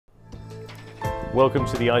Welcome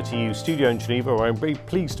to the ITU studio in Geneva, where I'm very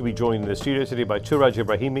pleased to be joined in the studio today by Touradj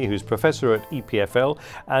Ebrahimi, who's Professor at EPFL,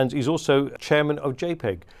 and he's also Chairman of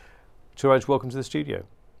JPEG. Touradj, welcome to the studio.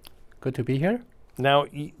 Good to be here. Now,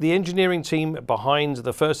 the engineering team behind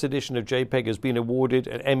the first edition of JPEG has been awarded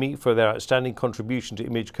an Emmy for their outstanding contribution to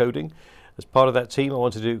image coding. As part of that team, I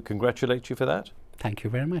wanted to congratulate you for that. Thank you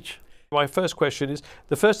very much. My first question is,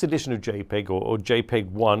 the first edition of JPEG, or JPEG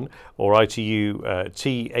 1, or ITU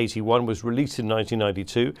T81, was released in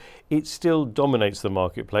 1992. It still dominates the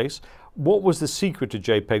marketplace. What was the secret to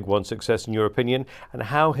JPEG 1's success, in your opinion, and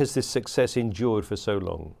how has this success endured for so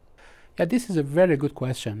long? Yeah, this is a very good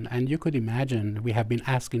question, and you could imagine we have been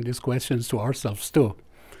asking these questions to ourselves too.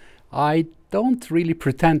 I don't really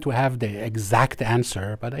pretend to have the exact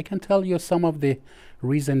answer, but I can tell you some of the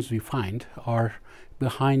reasons we find are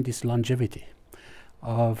behind this longevity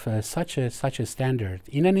of such a standard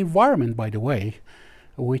in an environment, by the way,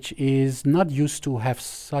 which is not used to have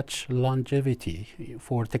such longevity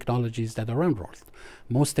for technologies that are enrolled.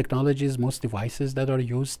 Most technologies, most devices that are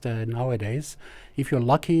used nowadays, if you're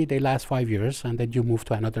lucky, they last 5 years and then you move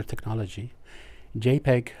to another technology.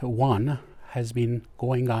 JPEG 1 has been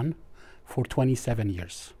going on for 27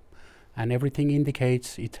 years, and everything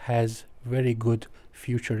indicates it has very good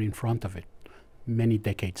future in front of it, many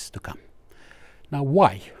decades to come. Now,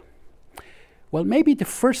 why? Well, maybe the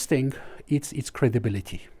first thing is its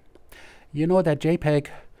credibility. You know that JPEG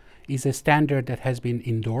is a standard that has been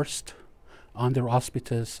endorsed under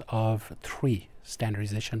auspices of 3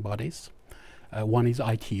 standardization bodies. One is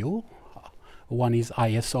ITU, one is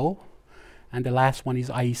ISO, and the last one is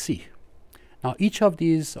IEC. Now, each of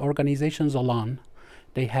these organizations alone,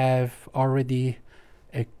 they have already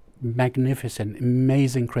a magnificent,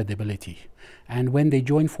 amazing credibility. And when they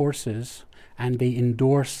join forces and they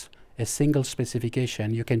endorse a single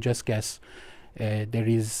specification, you can just guess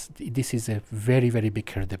this is a very, very big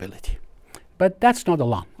credibility. But that's not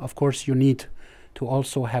alone. Of course, you need to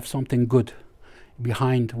also have something good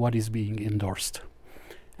behind what is being endorsed.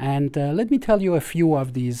 And let me tell you a few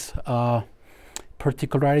of these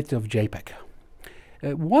particularities of JPEG.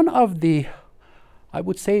 One of the, I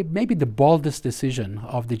would say, maybe the boldest decision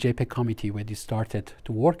of the JPEG committee when they started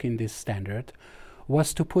to work in this standard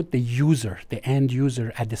was to put the user, the end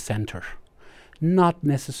user, at the center. Not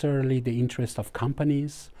necessarily the interest of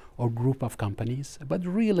companies or group of companies, but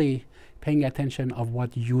really paying attention of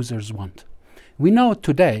what users want. We know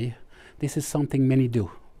today this is something many do,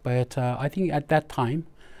 but I think at that time,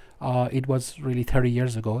 it was really 30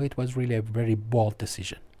 years ago, it was really a very bold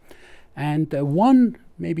decision. And one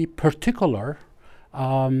maybe particular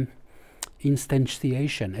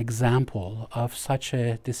instantiation example of such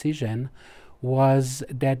a decision was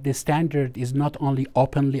that the standard is not only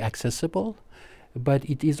openly accessible, but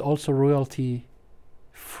it is also royalty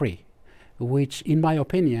free, which in my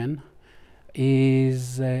opinion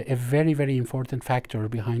is a very, very important factor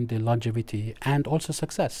behind the longevity and also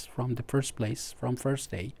success from the first place, from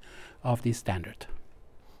first day of this standard.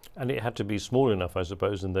 And it had to be small enough, I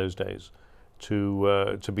suppose, in those days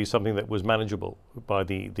to be something that was manageable by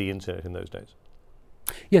the internet in those days.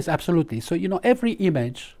 Yes, absolutely. So, you know, every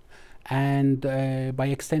image and by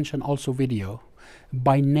extension also video,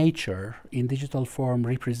 by nature in digital form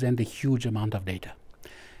represent a huge amount of data.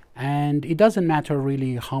 And it doesn't matter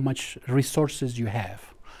really how much resources you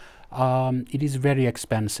have. It is very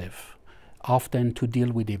expensive often to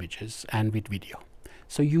deal with images and with video.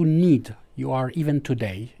 So you are even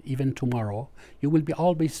today, even tomorrow, you will be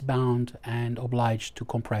always bound and obliged to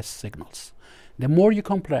compress signals. The more you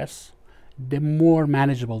compress, the more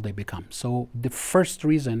manageable they become. So the first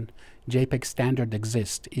reason JPEG standard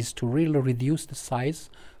exists is to really reduce the size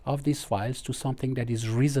of these files to something that is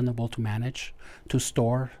reasonable to manage, to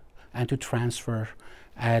store, and to transfer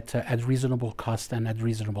at reasonable cost and at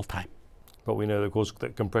reasonable time. But we know, of course,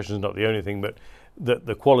 that compression is not the only thing, but that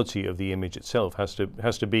the quality of the image itself has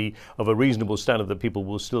to be of a reasonable standard that people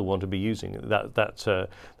will still want to be using. That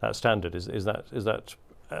standard is that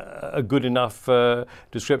a good enough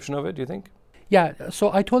description of it, do you think? Yeah,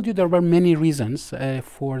 so I told you there were many reasons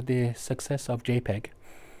for the success of JPEG.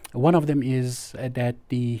 One of them is that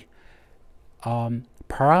the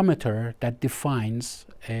parameter that defines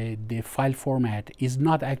the file format is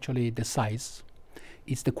not actually the size,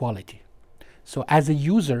 it's the quality. So as a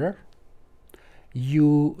user,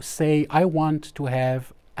 you say, I want to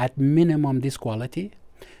have at minimum this quality,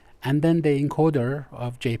 and then the encoder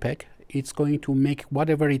of JPEG, it's going to make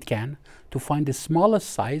whatever it can to find the smallest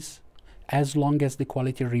size as long as the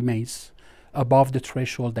quality remains above the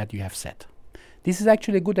threshold that you have set. This is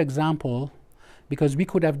actually a good example because we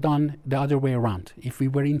could have done the other way around. If we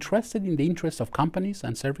were interested in the interests of companies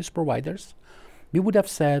and service providers, we would have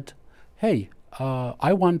said, hey,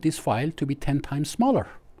 I want this file to be 10 times smaller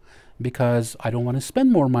because I don't want to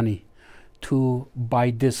spend more money to buy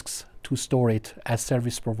disks to store it as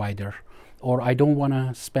service provider, or I don't want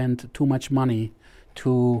to spend too much money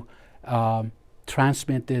to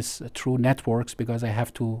transmit this through networks because I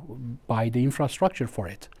have to buy the infrastructure for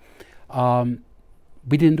it.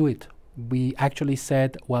 We didn't do it. We actually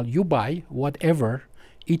said, well, you buy whatever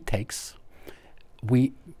it takes.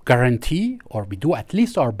 We guarantee, or we do at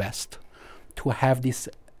least our best, to have these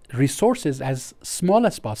resources as small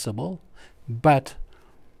as possible, but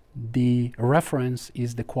the reference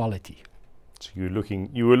is the quality. So you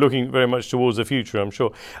were looking very much towards the future, I'm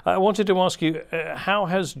sure. I wanted to ask you, how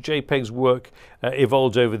has JPEG's work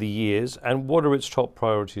evolved over the years, and what are its top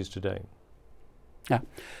priorities today? Yeah.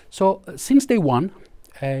 So since day one,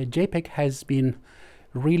 JPEG has been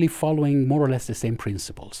really following more or less the same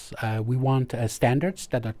principles. We want standards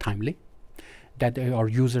that are timely, that are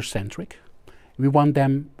user-centric. We want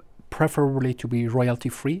them preferably to be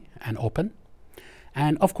royalty-free and open.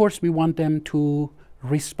 And of course, we want them to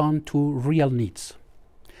respond to real needs.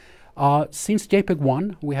 Since JPEG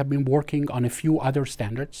 1, we have been working on a few other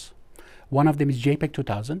standards. One of them is JPEG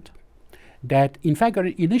 2000, that in fact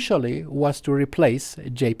initially was to replace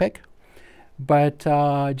JPEG, but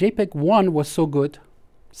JPEG 1 was so good,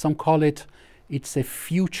 some call it's a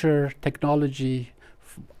future technology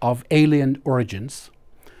of alien origins.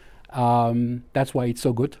 That's why it's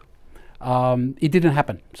so good. It didn't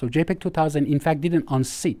happen. So JPEG 2000 in fact didn't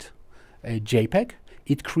unseat JPEG.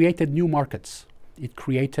 It created new markets. It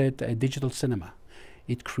created digital cinema.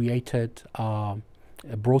 It created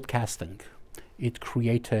broadcasting. It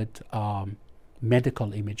created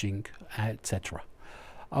medical imaging, etc.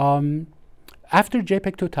 After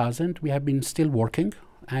JPEG 2000, we have been still working,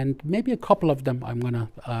 and maybe a couple of them I'm going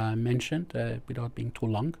to mention without being too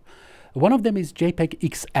long. One of them is JPEG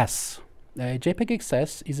XS. JPEG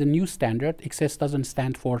XS is a new standard. XS doesn't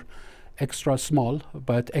stand for extra small,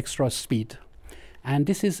 but extra speed. And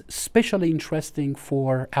this is especially interesting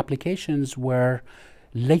for applications where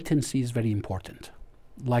latency is very important,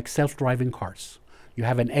 like self-driving cars. You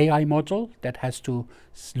have an AI model that has to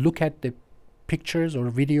look at the pictures or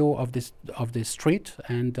video of the street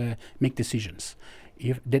and make decisions.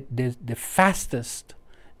 If the fastest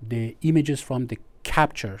the images from the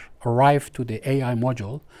capture arrive to the AI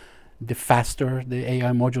module, the faster the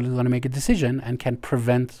AI module is going to make a decision and can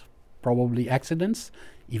prevent probably accidents,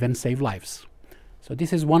 even save lives. So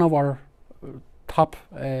this is one of our top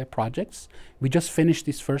projects. We just finished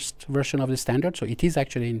this first version of the standard, so it is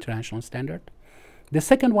actually an international standard. The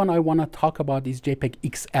second one I want to talk about is JPEG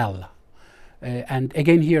XL. And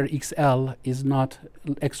again here, XL is not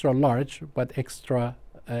extra large, but extra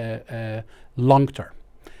long term.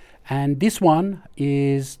 And this one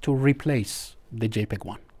is to replace the JPEG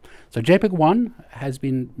 1. So JPEG 1 has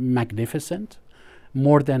been magnificent,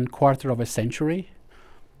 more than quarter of a century.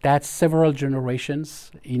 That's several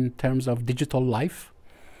generations in terms of digital life,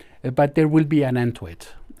 but there will be an end to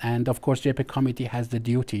it. And of course, JPEG committee has the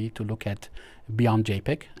duty to look at beyond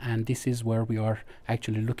JPEG, and this is where we are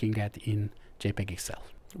actually looking at in JPEG XL.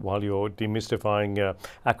 While you're demystifying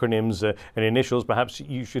acronyms and initials, perhaps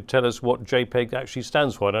you should tell us what JPEG actually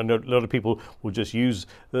stands for. I know a lot of people will just use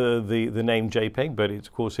the name JPEG, but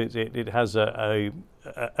of course it has an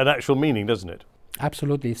actual meaning, doesn't it?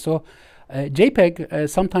 Absolutely. So JPEG,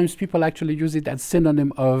 sometimes people actually use it as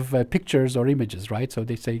synonym of pictures or images, right? So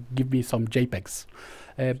they say, give me some JPEGs.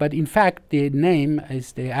 But in fact, the name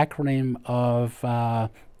is the acronym of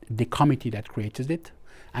the committee that created it.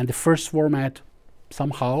 And the first format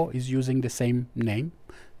somehow is using the same name,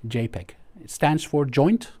 JPEG. It stands for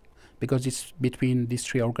joint because it's between these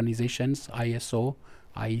three organizations, ISO,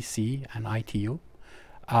 IEC, and ITU.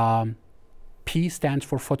 P stands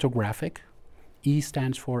for photographic, E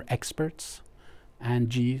stands for experts, and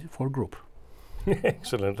G for group.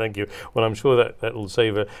 Excellent, thank you. Well, I'm sure that will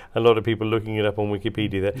save a lot of people looking it up on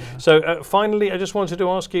Wikipedia there. Yeah. So finally, I just wanted to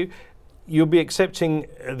ask you, you'll be accepting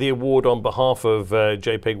the award on behalf of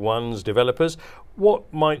JPEG 1's developers.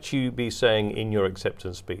 What might you be saying in your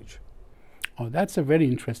acceptance speech? Oh, that's a very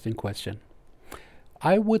interesting question.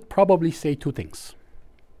 I would probably say two things.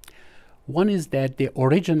 One is that the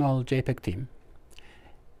original JPEG team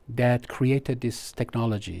that created this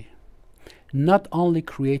technology not only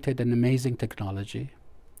created an amazing technology,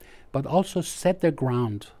 but also set the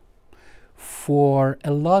ground for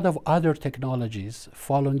a lot of other technologies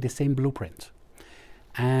following the same blueprint.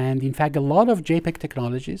 And in fact, a lot of JPEG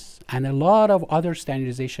technologies and a lot of other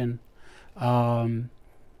standardization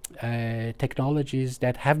technologies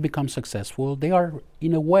that have become successful, they are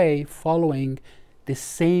in a way following the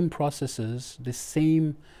same processes, the same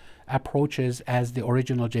approaches as the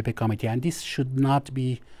original JPEG committee, and this should not be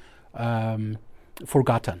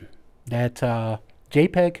forgotten. That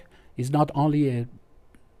JPEG is not only a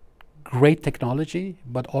great technology,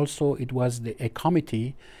 but also it was a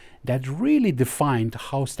committee that really defined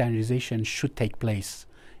how standardization should take place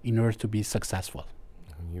in order to be successful.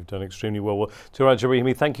 You've done extremely well. Well, Touradj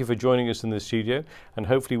Ebrahimi, thank you for joining us in the studio, and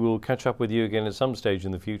hopefully we'll catch up with you again at some stage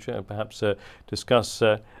in the future and perhaps discuss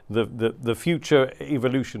the future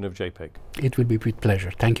evolution of JPEG. It will be with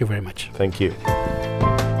pleasure. Thank you very much. Thank you.